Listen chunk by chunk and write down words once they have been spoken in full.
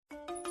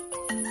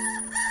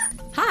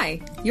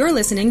Hi, you're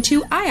listening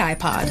to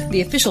iPod,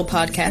 the official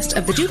podcast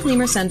of the Duke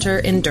Lemur Center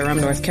in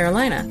Durham, North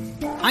Carolina.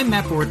 I'm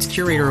Matt Bortz,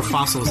 curator of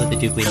fossils at the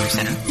Duke Lemur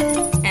Center.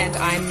 And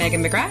I'm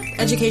Megan McGrath,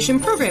 education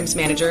programs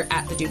manager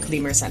at the Duke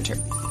Lemur Center.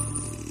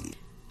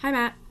 Hi,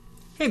 Matt.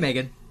 Hey,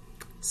 Megan.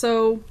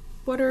 So,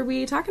 what are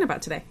we talking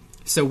about today?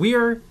 So we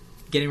are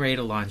getting ready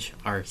to launch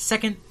our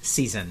second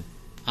season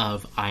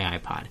of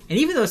iPod. And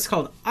even though it's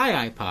called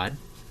iPod,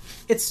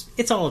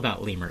 it's all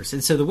about lemurs.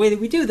 And so the way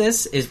that we do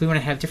this is we want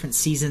to have different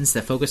seasons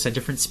that focus on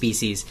different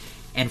species.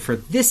 And for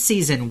this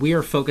season, we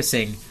are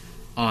focusing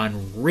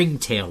on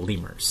ringtail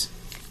lemurs.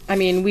 I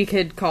mean, we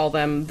could call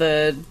them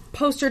the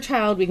poster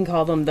child. We can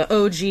call them the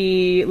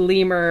OG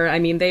lemur. I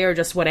mean, they are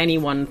just what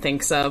anyone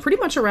thinks of pretty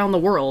much around the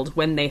world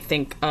when they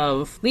think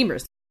of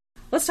lemurs.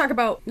 Let's talk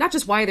about not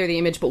just why they're the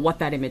image, but what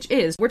that image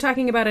is. We're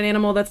talking about an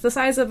animal that's the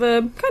size of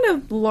a kind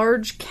of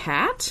large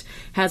cat,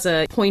 has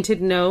a pointed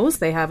nose,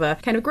 they have a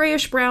kind of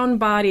grayish-brown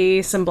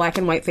body, some black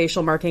and white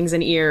facial markings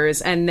and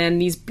ears, and then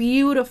these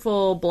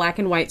beautiful black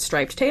and white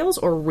striped tails,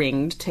 or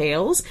ringed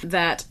tails,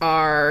 that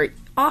are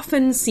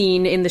often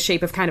seen in the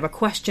shape of kind of a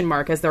question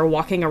mark as they're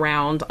walking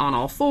around on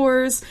all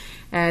fours.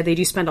 They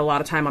do spend a lot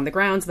of time on the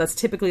ground, so that's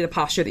typically the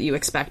posture that you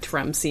expect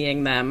from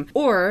seeing them.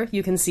 Or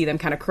you can see them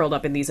kind of curled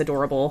up in these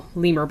adorable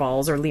lemur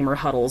balls or lemur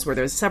huddles, where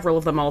there's several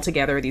of them all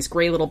together, these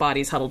gray little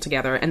bodies huddled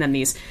together, and then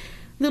these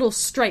little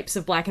stripes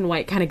of black and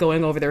white kind of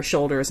going over their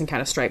shoulders and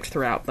kind of striped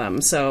throughout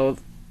them. So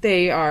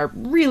they are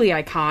really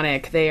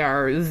iconic. They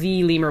are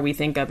the lemur we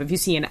think of. If you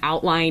see an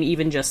outline,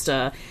 even just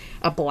a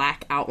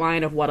black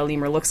outline of what a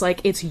lemur looks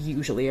like, it's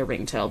usually a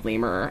ring-tailed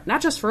lemur.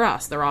 Not just for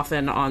us. They're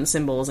often on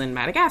symbols in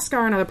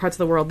Madagascar and other parts of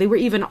the world. They were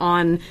even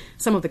on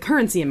some of the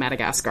currency in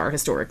Madagascar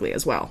historically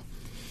as well.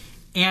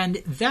 And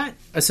that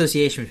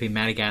association between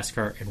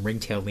Madagascar and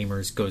ring-tailed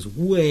lemurs goes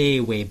way,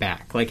 way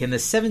back. Like in the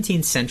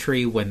 17th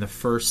century, when the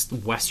first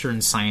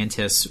Western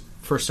scientists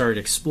first started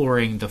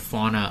exploring the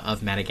fauna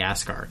of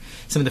Madagascar,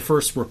 some of the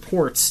first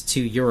reports to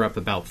Europe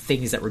about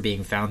things that were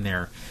being found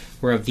there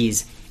were of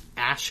these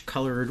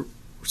ash-colored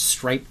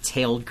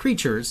striped-tailed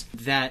creatures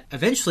that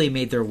eventually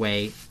made their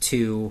way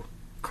to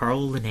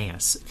Carl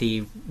Linnaeus,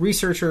 the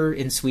researcher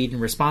in Sweden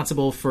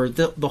responsible for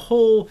the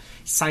whole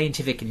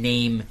scientific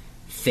name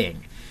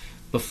thing.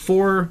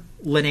 Before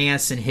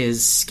Linnaeus and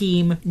his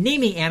scheme,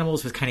 naming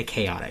animals was kind of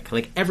chaotic.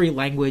 Like, every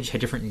language had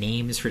different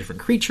names for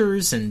different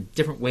creatures and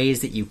different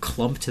ways that you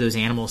clumped those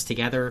animals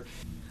together.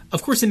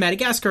 Of course, in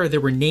Madagascar, there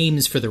were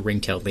names for the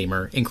ring-tailed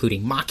lemur,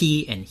 including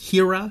Maki and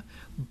Hira.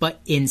 But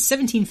in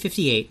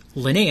 1758,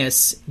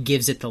 Linnaeus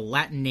gives it the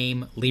Latin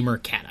name Lemur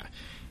cata.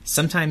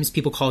 Sometimes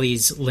people call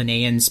these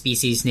Linnaean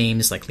species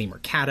names like Lemur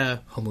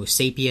cata, Homo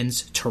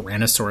sapiens,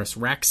 Tyrannosaurus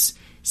rex,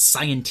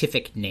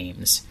 scientific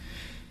names.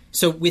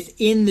 So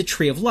within the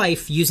tree of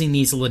life, using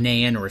these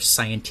Linnaean or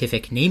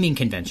scientific naming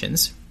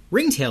conventions,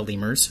 ringtail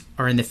lemurs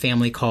are in the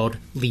family called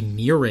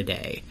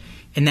Lemuridae.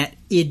 And that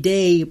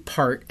idae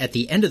part at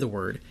the end of the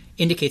word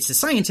indicates to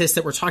scientists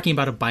that we're talking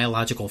about a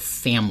biological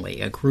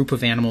family, a group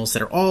of animals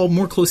that are all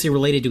more closely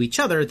related to each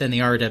other than they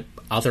are to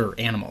other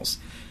animals.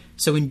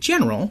 So in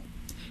general,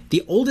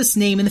 the oldest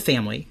name in the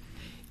family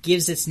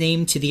gives its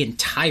name to the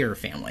entire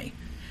family.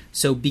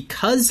 So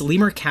because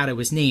Lemur cata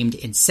was named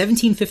in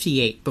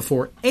 1758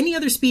 before any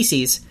other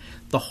species,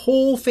 the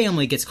whole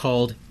family gets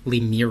called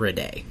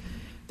Lemuridae.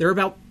 There are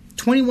about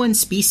 21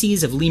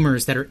 species of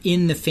lemurs that are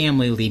in the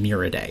family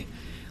Lemuridae.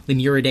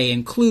 Lemuridae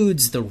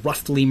includes the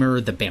ruffed lemur,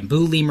 the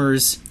bamboo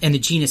lemurs, and the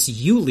genus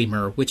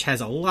Eulemur, which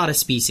has a lot of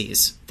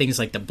species. Things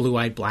like the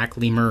blue-eyed black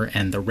lemur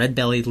and the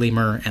red-bellied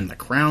lemur and the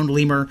crowned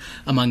lemur,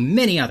 among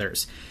many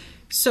others.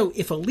 So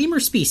if a lemur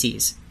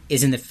species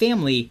is in the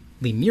family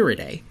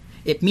Lemuridae,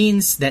 it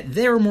means that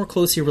they're more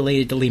closely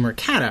related to Lemur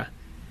cata,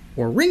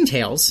 or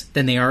ringtails,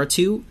 than they are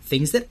to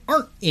things that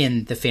aren't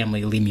in the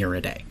family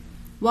Lemuridae.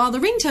 While the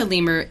ring-tailed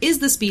lemur is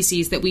the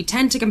species that we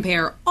tend to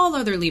compare all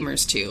other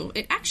lemurs to,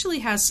 it actually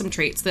has some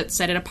traits that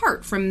set it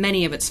apart from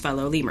many of its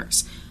fellow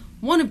lemurs.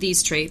 One of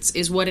these traits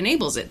is what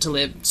enables it to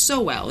live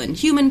so well in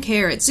human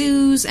care at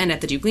zoos and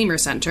at the Duke Lemur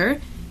Center.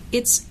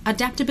 It's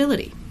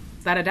adaptability.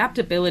 That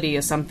adaptability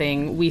is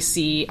something we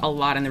see a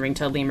lot in the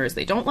ring-tailed lemurs.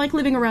 They don't like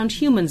living around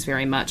humans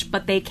very much,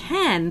 but they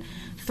can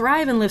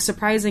thrive and live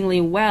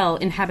surprisingly well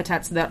in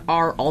habitats that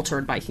are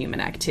altered by human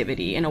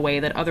activity in a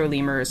way that other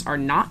lemurs are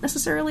not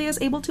necessarily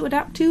as able to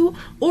adapt to,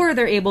 or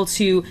they're able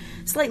to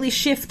slightly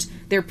shift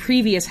their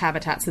previous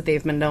habitats that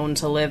they've been known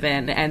to live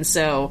in. And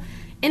so,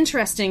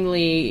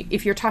 interestingly,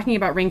 if you're talking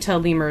about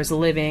ring-tailed lemurs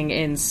living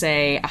in,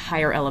 say, a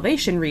higher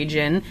elevation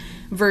region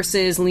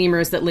versus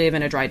lemurs that live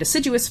in a dry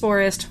deciduous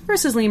forest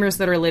versus lemurs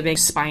that are living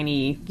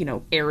spiny,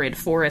 arid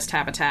forest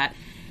habitat,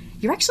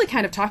 you're actually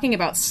kind of talking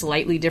about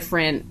slightly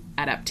different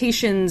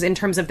adaptations in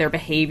terms of their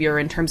behavior,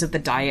 in terms of the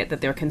diet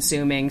that they're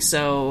consuming.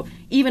 So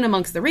even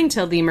amongst the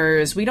ring-tailed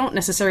lemurs, we don't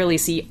necessarily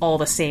see all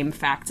the same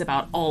facts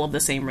about all of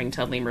the same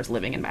ring-tailed lemurs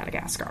living in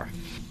Madagascar.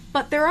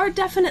 But there are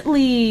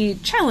definitely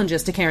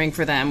challenges to caring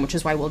for them, which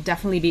is why we'll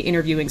definitely be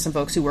interviewing some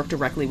folks who work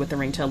directly with the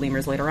ring-tailed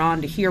lemurs later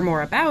on to hear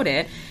more about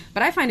it.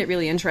 But I find it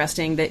really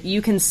interesting that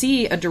you can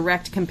see a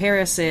direct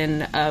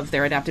comparison of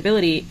their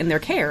adaptability in their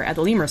care at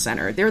the Lemur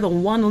Center. They're the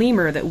one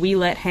lemur that we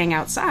let hang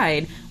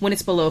outside when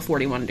it's below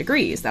 41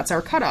 degrees. That's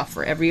our cutoff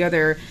for every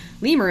other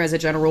lemur as a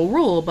general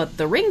rule, but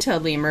the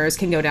ring-tailed lemurs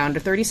can go down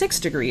to 36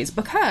 degrees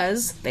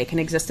because they can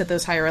exist at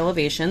those higher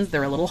elevations.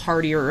 They're a little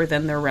hardier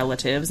than their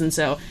relatives, and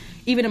so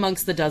even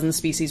amongst the dozen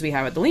species we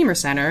have at the Lemur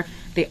Center,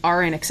 they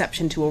are an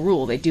exception to a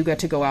rule. They do get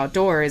to go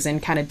outdoors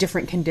in kind of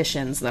different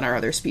conditions than our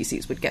other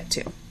species would get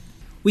to.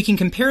 We can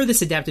compare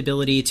this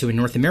adaptability to a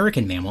North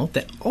American mammal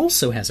that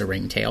also has a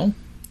ringtail,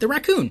 the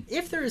raccoon.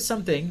 If there is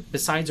something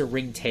besides a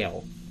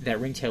ringtail that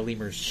ringtail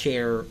lemurs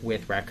share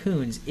with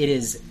raccoons, it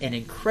is an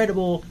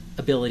incredible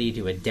ability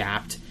to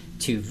adapt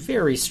to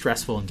very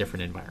stressful and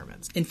different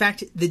environments. In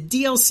fact, the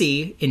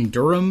DLC in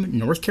Durham,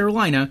 North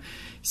Carolina,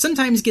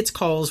 sometimes gets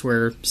calls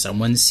where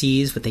someone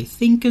sees what they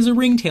think is a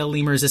ringtail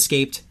lemur's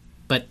escaped,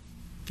 but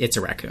it's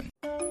a raccoon.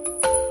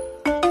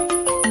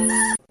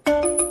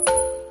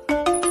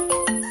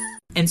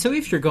 And so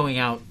if you're going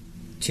out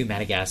to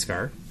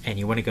Madagascar and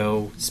you want to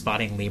go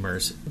spotting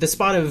lemurs, the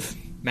spot of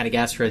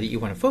Madagascar that you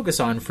want to focus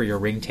on for your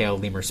ringtail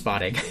lemur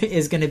spotting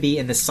is going to be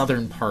in the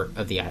southern part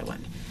of the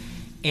island.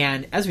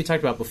 And as we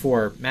talked about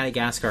before,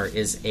 Madagascar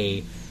is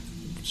a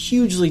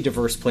hugely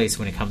diverse place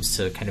when it comes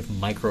to kind of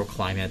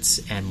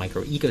microclimates and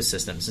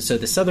microecosystems. And so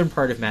the southern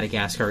part of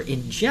Madagascar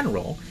in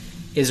general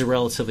is a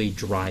relatively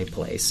dry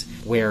place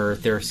where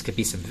there could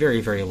be some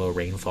very, very low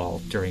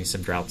rainfall during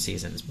some drought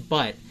seasons.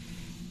 But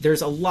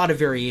there's a lot of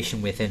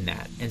variation within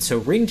that. And so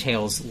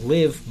ringtails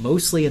live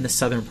mostly in the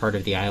southern part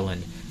of the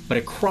island, but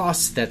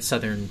across that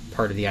southern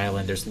part of the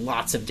island, there's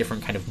lots of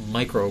different kind of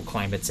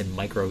microclimates and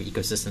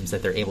microecosystems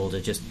that they're able to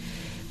just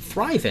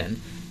thrive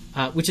in.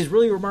 Which is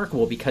really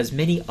remarkable because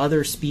many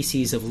other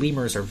species of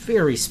lemurs are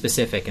very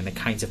specific in the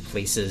kinds of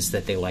places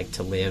that they like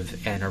to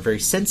live and are very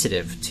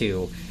sensitive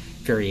to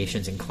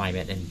variations in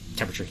climate and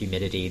temperature,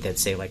 humidity that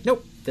say like,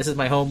 nope, this is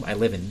my home. I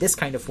live in this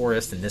kind of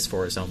forest and this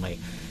forest only.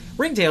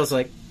 Ringtails are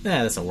like,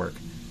 this will work.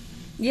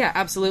 Yeah,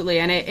 absolutely.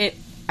 And it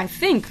I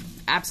think,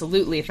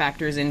 absolutely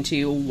factors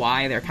into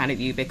why they're kind of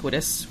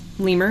ubiquitous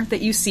lemur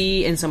that you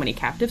see in so many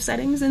captive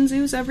settings in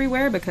zoos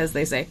everywhere, because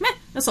they say,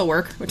 this'll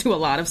work to a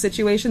lot of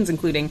situations,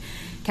 including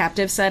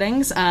captive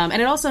settings. And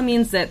it also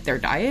means that their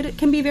diet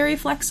can be very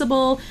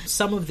flexible.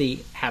 Some of the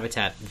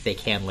habitat that they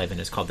can live in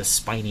is called the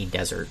spiny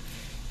desert.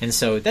 And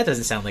so that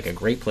doesn't sound like a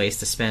great place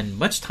to spend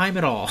much time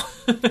at all.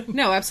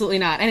 No, absolutely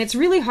not. And it's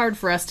really hard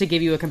for us to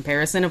give you a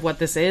comparison of what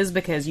this is,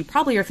 because you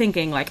probably are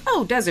thinking like,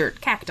 oh,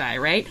 desert, cacti,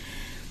 right?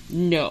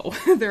 No,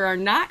 there are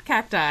not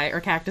cacti or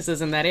cactuses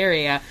in that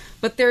area,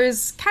 but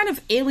there's kind of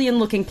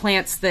alien-looking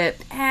plants that,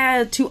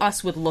 to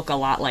us, would look a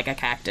lot like a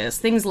cactus.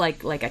 Things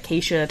like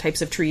acacia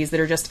types of trees that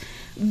are just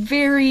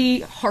very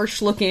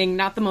harsh-looking,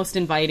 not the most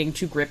inviting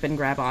to grip and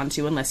grab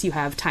onto unless you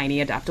have tiny,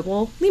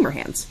 adaptable lemur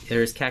hands.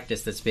 There's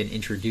cactus that's been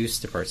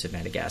introduced to parts of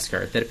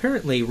Madagascar that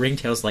apparently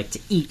ringtails like to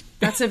eat.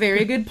 That's a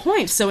very good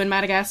point. So in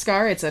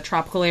Madagascar, it's a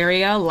tropical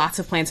area. Lots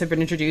of plants have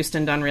been introduced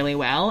and done really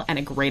well. And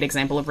a great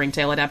example of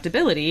ringtail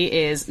adaptability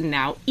is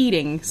now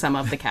eating some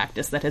of the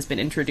cactus that has been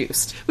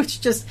introduced.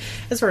 Which just,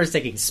 as far as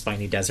taking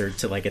spiny desert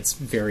to like its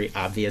very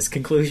obvious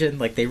conclusion,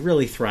 like they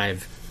really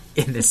thrive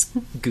in this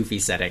goofy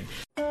setting.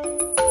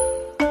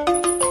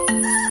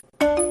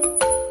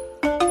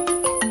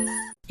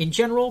 In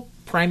general,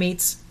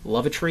 primates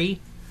love a tree.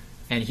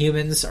 And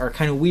humans are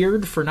kind of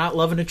weird for not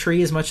loving a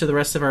tree as much as the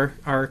rest of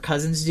our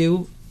cousins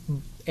do.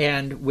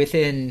 And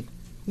within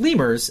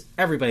lemurs,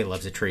 everybody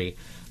loves a tree.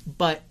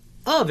 But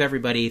of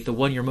everybody, the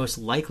one you're most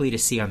likely to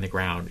see on the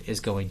ground is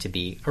going to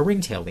be a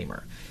ringtail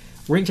lemur.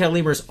 Ringtail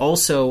lemurs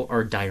also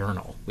are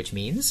diurnal, which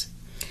means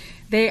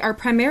they are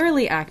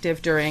primarily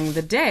active during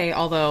the day,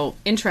 although,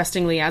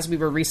 interestingly, as we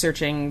were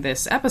researching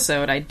this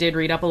episode, I did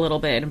read up a little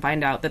bit and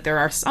find out that there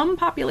are some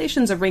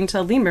populations of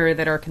ring-tailed lemur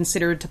that are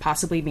considered to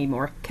possibly be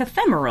more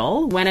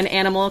ephemeral when an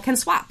animal can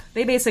swap.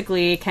 They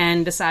basically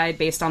can decide,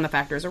 based on the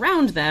factors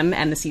around them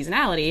and the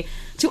seasonality,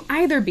 to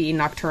either be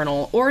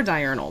nocturnal or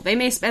diurnal. They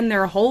may spend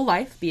their whole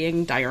life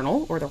being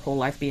diurnal or their whole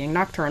life being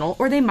nocturnal,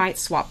 or they might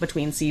swap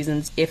between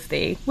seasons if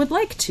they would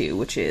like to,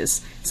 which is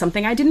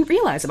something I didn't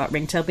realize about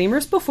ring-tailed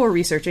lemurs before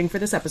researching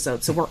for this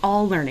episode, so we're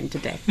all learning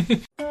today.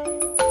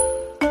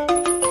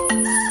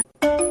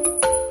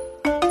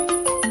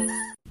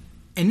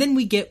 And then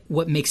we get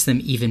what makes them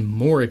even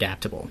more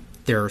adaptable,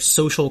 their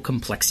social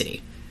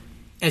complexity.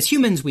 As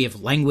humans, we have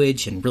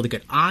language and really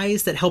good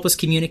eyes that help us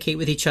communicate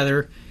with each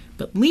other,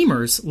 but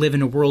lemurs live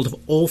in a world of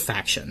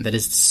olfaction, that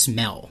is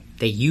smell.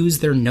 They use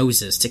their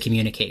noses to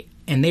communicate,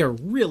 and they are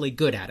really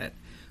good at it.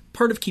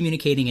 Part of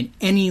communicating in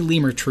any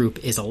lemur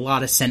troop is a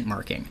lot of scent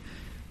marking.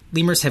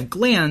 Lemurs have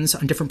glands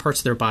on different parts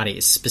of their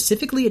bodies,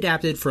 specifically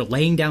adapted for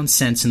laying down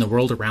scents in the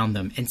world around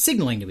them and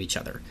signaling to each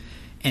other.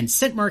 And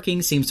scent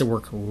marking seems to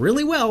work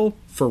really well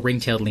for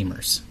ring-tailed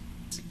lemurs.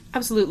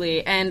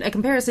 Absolutely, and a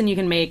comparison you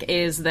can make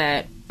is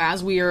that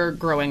as we are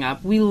growing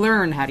up, we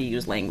learn how to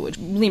use language.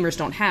 Lemurs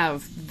don't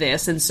have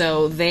this, and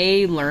so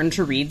they learn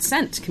to read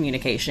scent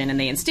communication, and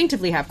they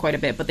instinctively have quite a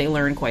bit, but they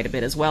learn quite a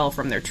bit as well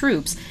from their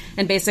troops.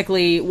 And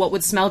basically, what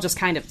would smell just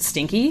kind of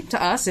stinky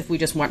to us if we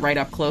just went right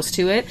up close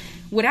to it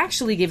would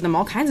actually give them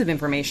all kinds of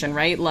information,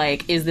 right?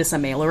 Like, is this a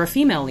male or a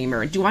female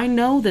lemur? Do I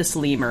know this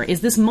lemur?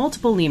 Is this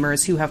multiple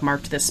lemurs who have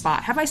marked this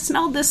spot? Have I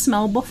smelled this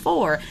smell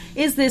before?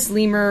 Is this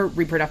lemur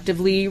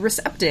reproductively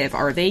receptive?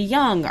 Are they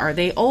young? Are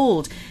they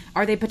old?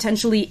 Are they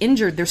potentially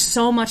injured? There's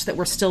so much that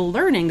we're still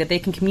learning that they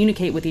can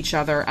communicate with each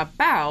other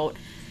about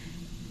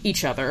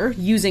each other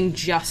using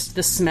just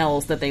the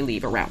smells that they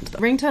leave around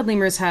them. Ring-tailed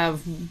lemurs have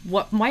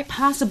what might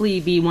possibly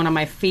be one of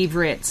my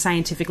favorite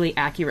scientifically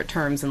accurate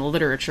terms in the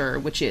literature,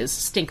 which is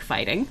stink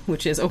fighting,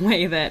 which is a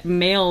way that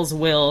males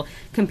will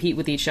compete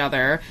with each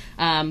other.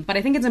 But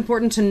I think it's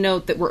important to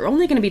note that we're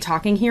only going to be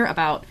talking here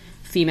about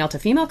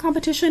female-to-female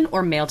competition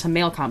or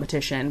male-to-male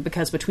competition,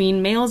 because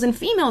between males and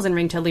females in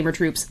ring-tailed lemur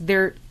troops,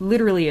 there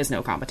literally is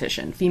no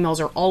competition. Females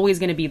are always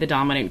going to be the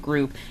dominant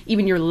group.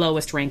 Even your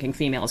lowest-ranking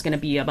female is going to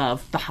be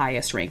above the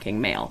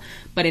highest-ranking male.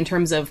 But in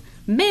terms of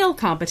male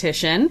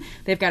competition,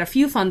 they've got a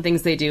few fun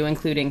things they do,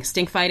 including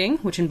stink fighting,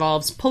 which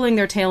involves pulling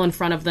their tail in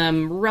front of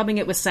them, rubbing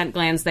it with scent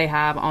glands they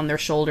have on their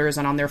shoulders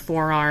and on their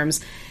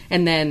forearms,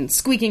 and then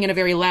squeaking in a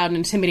very loud and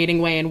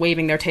intimidating way and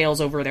waving their tails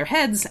over their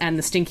heads. And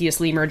the stinkiest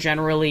lemur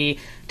generally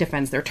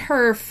defends their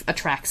turf,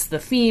 attracts the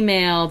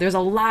female. There's a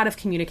lot of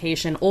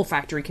communication,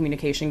 olfactory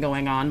communication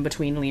going on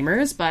between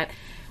lemurs, but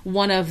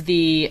one of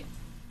the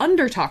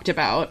under-talked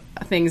about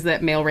things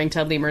that male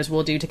ring-tailed lemurs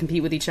will do to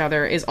compete with each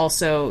other is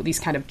also these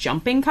kind of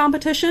jumping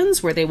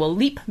competitions where they will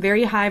leap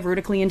very high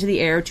vertically into the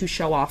air to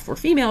show off for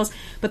females,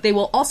 but they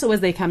will also,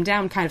 as they come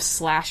down, kind of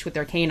slash with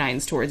their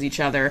canines towards each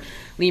other.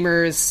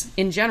 Lemurs,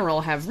 in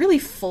general, have really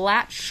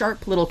flat,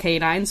 sharp little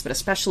canines, but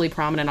especially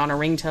prominent on a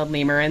ring-tailed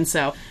lemur, and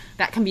so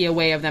that can be a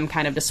way of them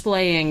kind of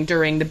displaying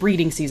during the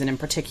breeding season in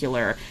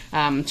particular,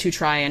 to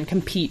try and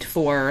compete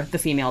for the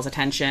female's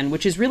attention,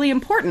 which is really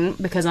important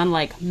because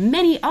unlike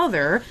many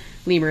other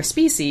lemur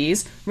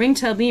species,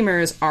 ring-tailed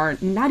lemurs are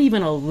not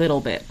even a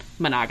little bit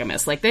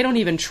monogamous. Like, they don't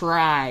even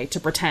try to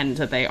pretend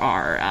that they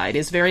are. It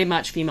is very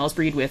much females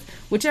breed with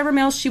whichever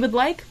males she would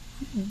like,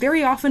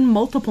 very often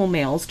multiple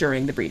males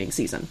during the breeding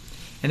season.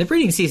 And the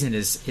breeding season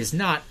is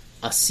not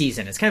a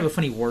season. It's kind of a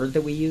funny word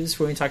that we use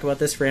when we talk about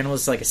this for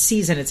animals. It's like a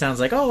season, it sounds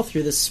like all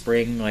through the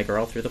spring, like, or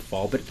all through the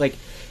fall, but like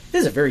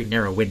this is a very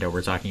narrow window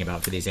we're talking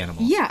about for these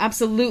animals. Yeah,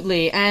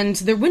 absolutely. And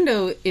the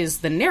window is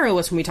the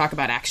narrowest when we talk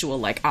about actual,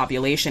 like,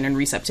 ovulation and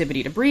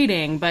receptivity to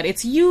breeding, but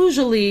it's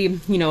usually,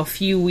 a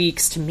few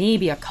weeks to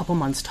maybe a couple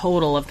months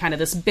total of kind of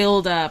this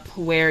build-up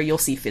where you'll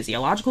see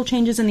physiological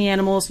changes in the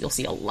animals, you'll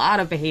see a lot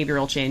of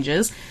behavioral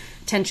changes.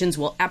 Tensions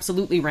will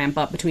absolutely ramp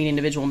up between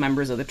individual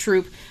members of the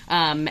troop,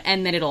 and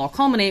then it'll all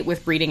culminate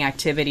with breeding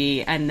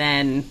activity, and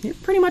then you're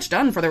pretty much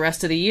done for the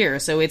rest of the year.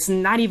 So it's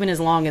not even as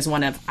long as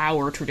one of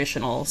our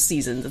traditional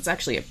seasons. It's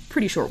actually a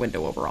pretty short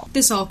window overall.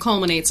 This all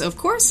culminates, of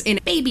course, in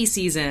baby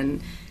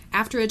season.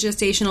 After a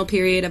gestational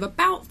period of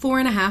about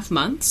 4.5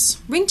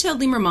 months, ring-tailed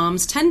lemur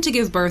moms tend to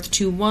give birth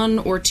to 1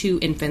 or 2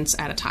 infants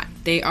at a time.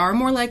 They are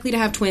more likely to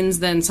have twins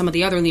than some of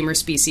the other lemur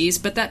species,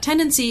 but that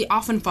tendency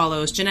often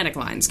follows genetic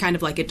lines, kind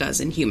of like it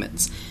does in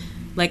humans.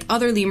 Like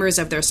other lemurs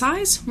of their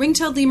size,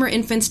 ring-tailed lemur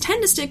infants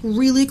tend to stick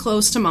really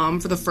close to mom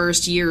for the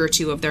first year or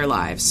 2 of their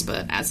lives,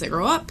 but as they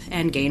grow up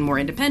and gain more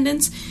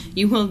independence,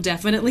 you will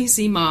definitely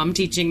see mom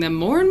teaching them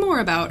more and more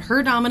about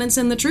her dominance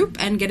in the troop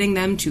and getting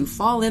them to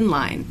fall in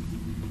line.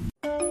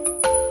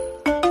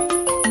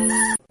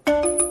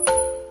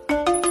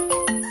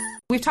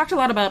 We've talked a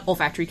lot about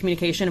olfactory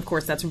communication. Of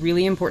course, that's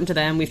really important to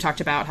them. We've talked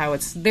about how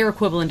it's their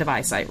equivalent of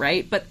eyesight,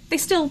 right? But they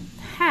still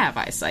have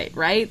eyesight,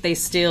 right? They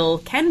still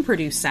can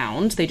produce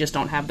sound. They just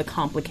don't have the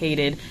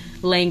complicated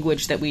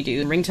language that we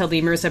do. Ring-tailed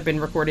lemurs have been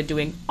recorded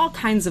doing all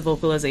kinds of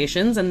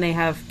vocalizations, and they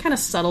have kind of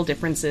subtle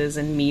differences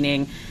in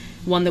meaning.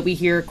 One that we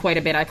hear quite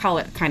a bit, I call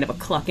it kind of a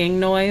clucking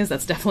noise.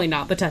 That's definitely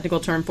not the technical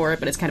term for it,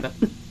 but it's kind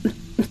of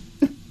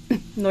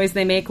a noise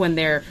they make when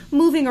they're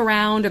moving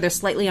around or they're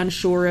slightly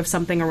unsure of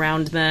something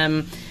around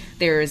them.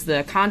 There's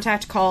the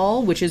contact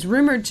call, which is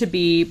rumored to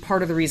be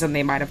part of the reason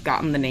they might have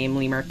gotten the name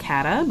lemur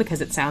cata,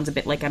 because it sounds a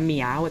bit like a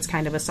meow. It's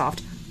kind of a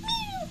soft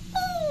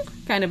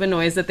kind of a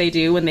noise that they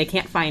do when they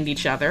can't find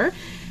each other.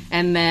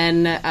 And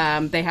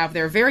then they have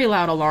their very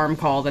loud alarm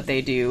call that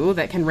they do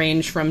that can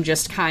range from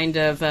just kind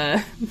of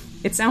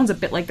it sounds a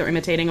bit like they're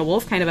imitating a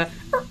wolf, kind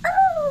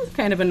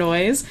of a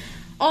noise,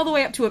 all the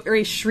way up to a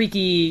very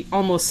shrieky,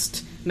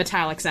 almost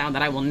metallic sound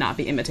that I will not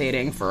be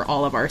imitating for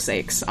all of our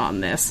sakes on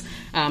this.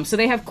 So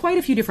they have quite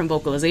a few different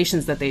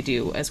vocalizations that they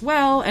do as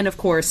well, and of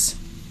course,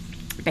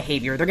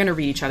 behavior. They're going to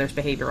read each other's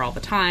behavior all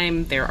the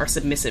time. There are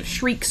submissive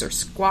shrieks or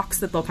squawks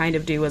that they'll kind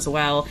of do as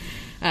well.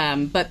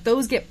 But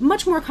those get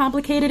much more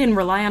complicated and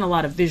rely on a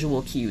lot of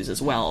visual cues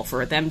as well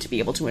for them to be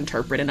able to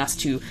interpret and us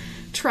to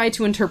try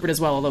to interpret as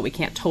well, although we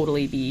can't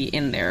totally be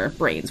in their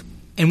brains.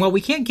 And while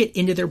we can't get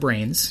into their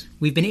brains,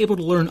 we've been able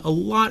to learn a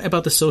lot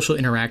about the social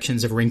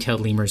interactions of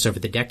ring-tailed lemurs over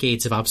the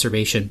decades of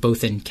observation,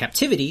 both in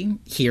captivity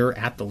here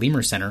at the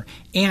Lemur Center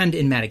and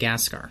in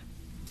Madagascar.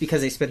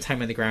 Because they spend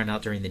time on the ground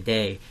out during the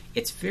day,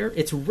 it's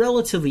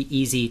relatively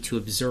easy to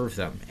observe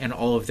them and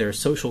all of their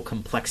social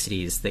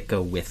complexities that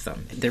go with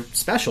them. They're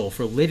special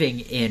for living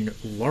in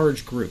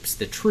large groups.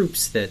 The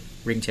troops that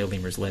ring-tailed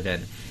lemurs live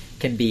in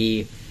can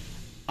be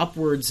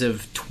upwards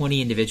of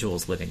 20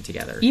 individuals living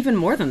together. Even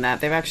more than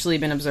that. They've actually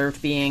been observed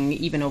being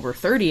even over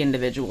 30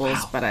 individuals,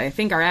 wow. But I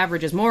think our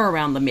average is more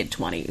around the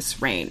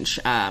mid-20s range.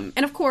 And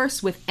of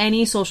course, with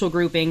any social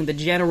grouping, the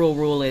general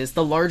rule is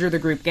the larger the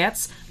group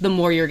gets, the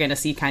more you're going to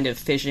see kind of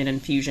fission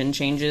and fusion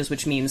changes,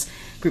 which means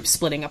groups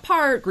splitting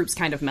apart, groups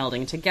kind of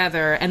melding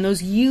together, and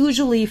those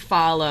usually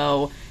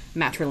follow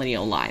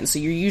matrilineal lines. So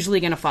you're usually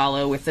going to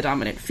follow with the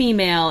dominant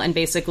female, and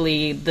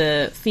basically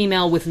the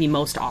female with the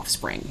most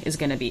offspring is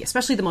going to be,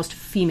 especially the most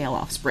female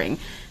offspring.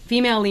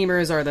 Female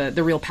lemurs are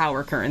the real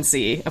power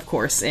currency, of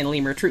course, in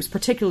lemur troops,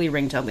 particularly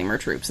ring-tailed lemur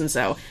troops. And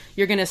so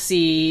you're going to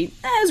see,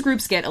 as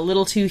groups get a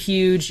little too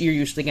huge, you're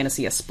usually going to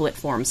see a split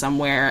form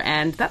somewhere,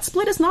 and that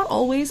split is not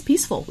always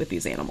peaceful with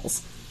these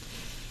animals.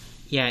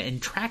 Yeah,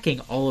 and tracking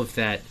all of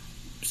that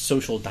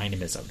social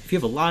dynamism. If you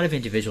have a lot of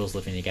individuals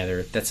living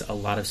together, that's a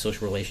lot of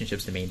social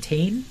relationships to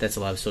maintain. That's a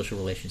lot of social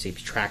relationships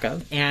to keep track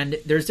of. And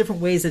there's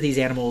different ways that these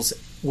animals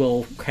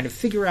will kind of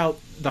figure out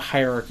the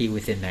hierarchy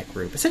within that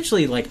group.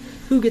 Essentially, like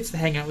who gets to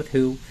hang out with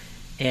who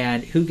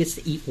and who gets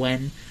to eat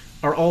when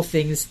are all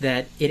things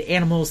that in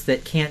animals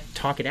that can't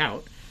talk it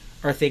out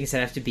are things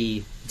that have to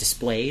be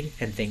displayed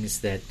and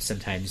things that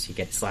sometimes you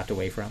get slapped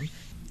away from.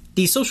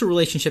 These social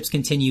relationships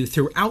continue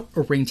throughout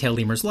a ring-tailed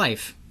lemur's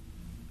life.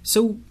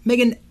 So,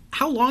 Megan,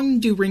 how long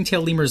do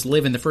ring-tailed lemurs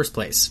live in the first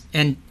place?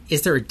 And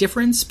is there a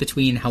difference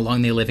between how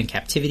long they live in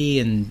captivity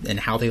and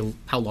how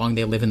long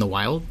they live in the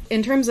wild?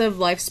 In terms of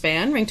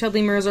lifespan, ring-tailed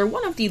lemurs are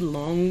one of the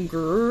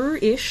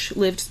longer-ish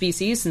lived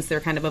species since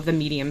they're kind of the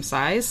medium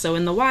size. So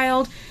in the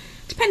wild,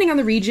 depending on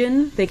the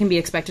region, they can be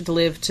expected to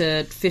live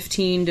to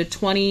 15 to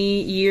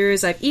 20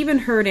 years. I've even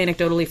heard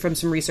anecdotally from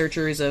some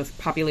researchers of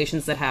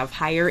populations that have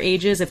higher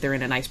ages if they're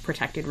in a nice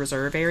protected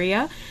reserve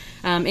area.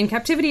 In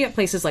captivity at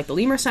places like the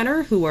Lemur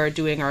Center, who are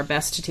doing our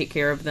best to take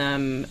care of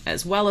them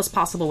as well as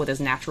possible with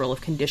as natural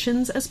of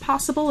conditions as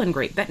possible and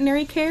great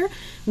veterinary care,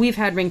 we've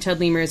had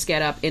ring-tailed lemurs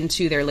get up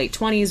into their late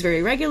 20s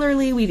very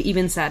regularly. We've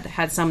even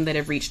had some that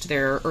have reached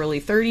their early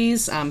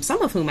 30s,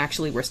 some of whom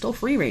actually were still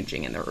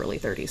free-ranging in their early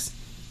 30s.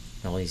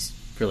 All these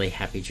really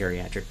happy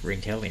geriatric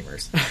ring-tailed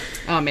lemurs.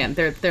 Oh man,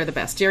 they're the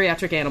best.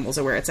 Geriatric animals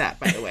are where it's at,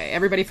 by the way.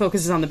 Everybody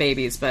focuses on the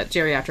babies, but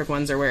geriatric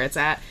ones are where it's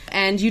at.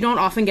 And you don't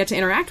often get to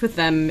interact with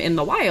them in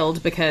the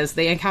wild because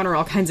they encounter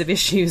all kinds of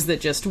issues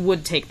that just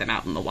would take them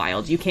out in the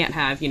wild. You can't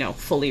have,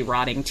 fully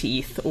rotting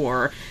teeth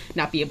or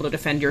not be able to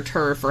defend your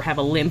turf or have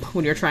a limp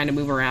when you're trying to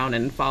move around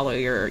and follow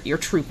your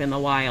troop in the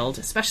wild,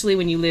 especially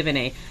when you live in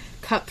a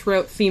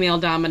cutthroat,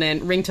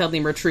 female-dominant ring-tailed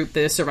lemur troop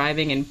that is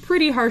surviving in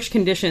pretty harsh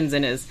conditions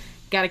and is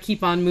got to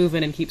keep on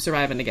moving and keep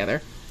surviving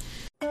together.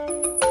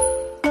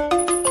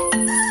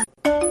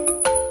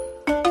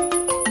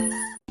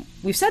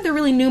 We've said they're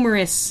really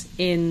numerous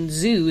in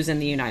zoos in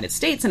the United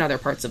States and other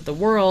parts of the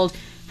world.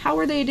 How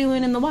are they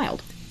doing in the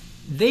wild?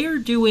 They are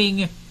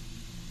doing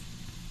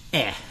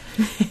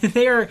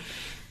They are,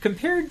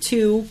 compared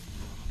to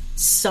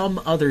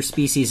some other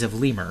species of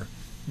lemur,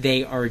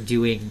 they are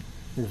doing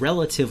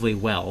relatively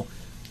well.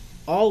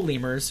 All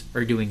lemurs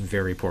are doing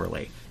very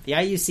poorly. The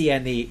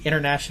IUCN, the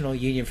International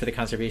Union for the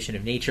Conservation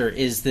of Nature,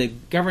 is the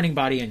governing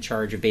body in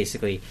charge of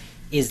basically,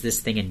 is this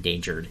thing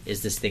endangered?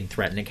 Is this thing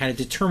threatened? And kind of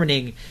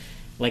determining,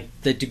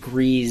 the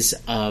degrees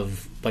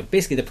of,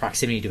 basically the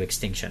proximity to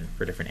extinction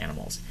for different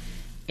animals.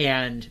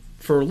 And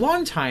for a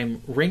long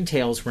time,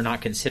 ringtails were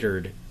not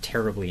considered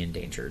terribly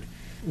endangered.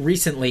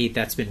 Recently,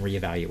 that's been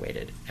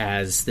reevaluated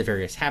as the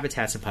various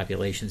habitats and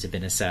populations have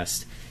been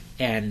assessed.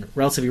 And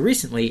relatively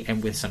recently,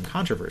 and with some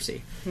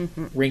controversy,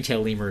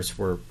 ring-tailed lemurs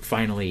were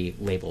finally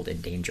labeled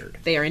endangered.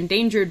 They are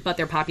endangered, but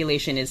their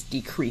population is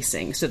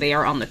decreasing, so they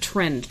are on the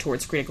trend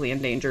towards critically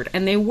endangered,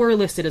 and they were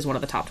listed as one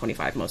of the top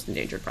 25 most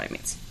endangered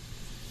primates.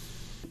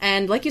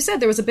 And like you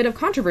said, there was a bit of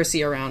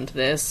controversy around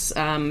this,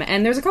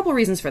 and there's a couple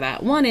reasons for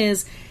that. One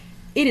is,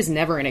 it is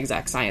never an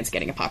exact science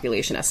getting a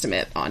population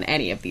estimate on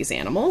any of these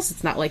animals.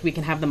 It's not like we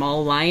can have them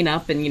all line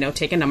up and,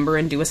 take a number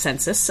and do a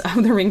census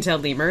of the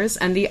ring-tailed lemurs.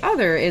 And the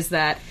other is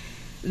that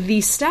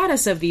the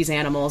status of these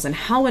animals and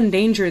how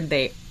endangered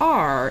they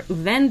are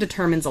then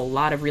determines a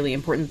lot of really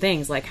important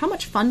things, like how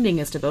much funding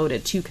is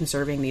devoted to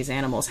conserving these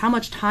animals, how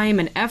much time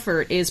and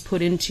effort is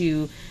put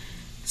into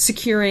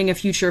securing a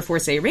future for,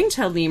 say,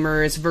 ring-tailed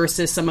lemurs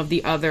versus some of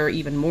the other,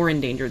 even more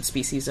endangered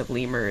species of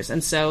lemurs.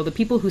 And so the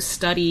people who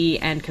study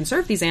and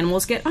conserve these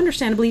animals get,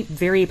 understandably,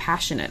 very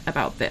passionate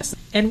about this.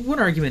 And one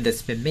argument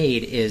that's been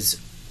made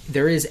is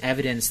there is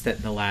evidence that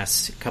in the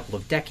last couple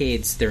of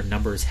decades, their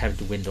numbers have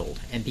dwindled.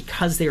 And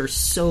because they are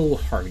so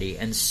hardy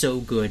and so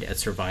good at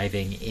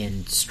surviving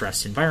in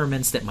stressed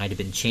environments that might have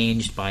been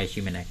changed by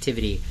human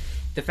activity,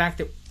 the fact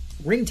that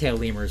ringtail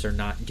lemurs are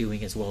not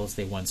doing as well as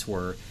they once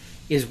were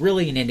is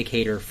really an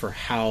indicator for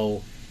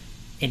how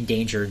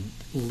endangered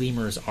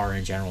lemurs are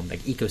in general.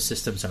 Like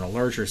ecosystems on a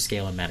larger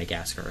scale in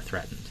Madagascar are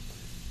threatened.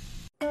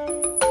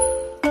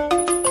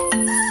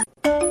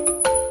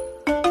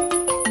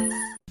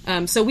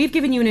 So we've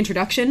given you an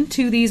introduction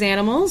to these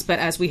animals, but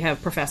as we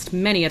have professed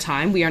many a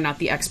time, we are not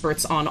the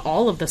experts on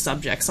all of the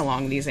subjects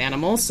along these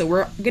animals, so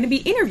we're going to be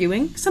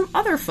interviewing some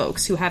other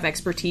folks who have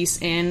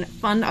expertise in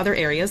fun other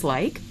areas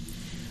like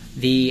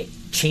the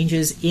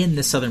changes in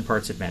the southern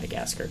parts of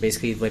Madagascar.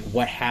 Basically, like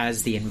what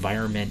has the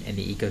environment and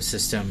the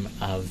ecosystem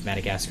of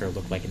Madagascar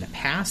looked like in the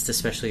past,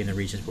 especially in the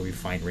regions where we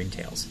find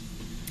ringtails.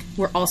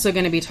 We're also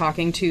going to be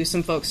talking to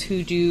some folks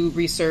who do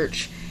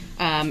research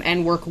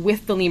and work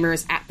with the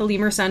lemurs at the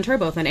Lemur Center,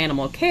 both in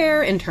animal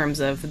care, in terms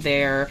of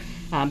their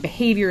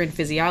behavior and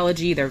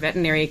physiology, their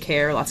veterinary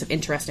care, lots of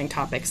interesting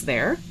topics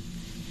there.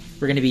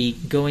 We're going to be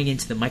going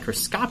into the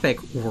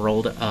microscopic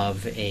world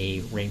of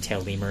a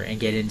ringtail lemur and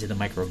get into the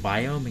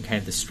microbiome and kind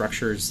of the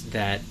structures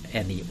that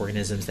and the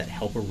organisms that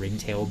help a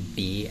ringtail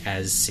be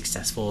as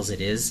successful as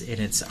it is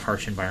in its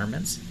harsh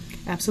environments.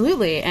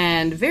 Absolutely,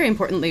 and very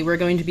importantly, we're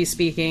going to be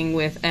speaking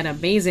with an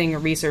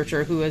amazing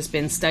researcher who has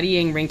been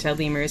studying ringtail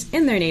lemurs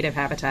in their native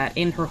habitat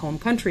in her home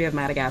country of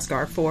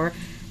Madagascar for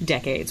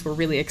decades. We're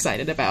really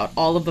excited about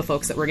all of the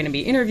folks that we're going to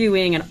be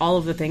interviewing and all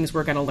of the things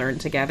we're going to learn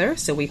together,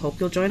 so we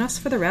hope you'll join us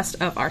for the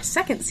rest of our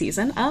second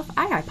season of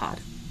iPod.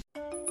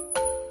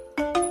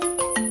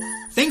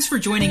 Thanks for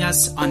joining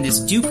us on this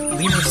Duke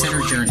Lemur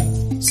Center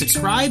journey.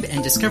 Subscribe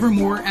and discover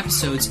more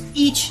episodes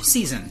each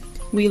season.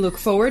 We look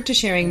forward to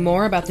sharing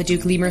more about the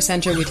Duke Lemur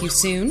Center with you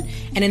soon,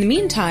 and in the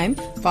meantime,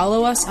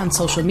 follow us on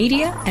social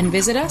media and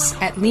visit us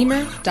at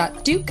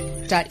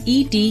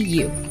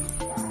lemur.duke.edu.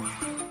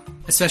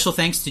 A special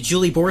thanks to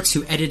Julie Bortz,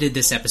 who edited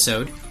this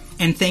episode,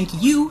 and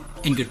thank you,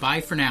 and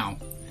goodbye for now,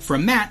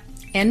 from Matt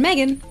and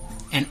Megan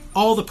and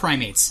all the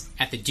primates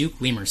at the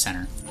Duke Lemur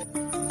Center.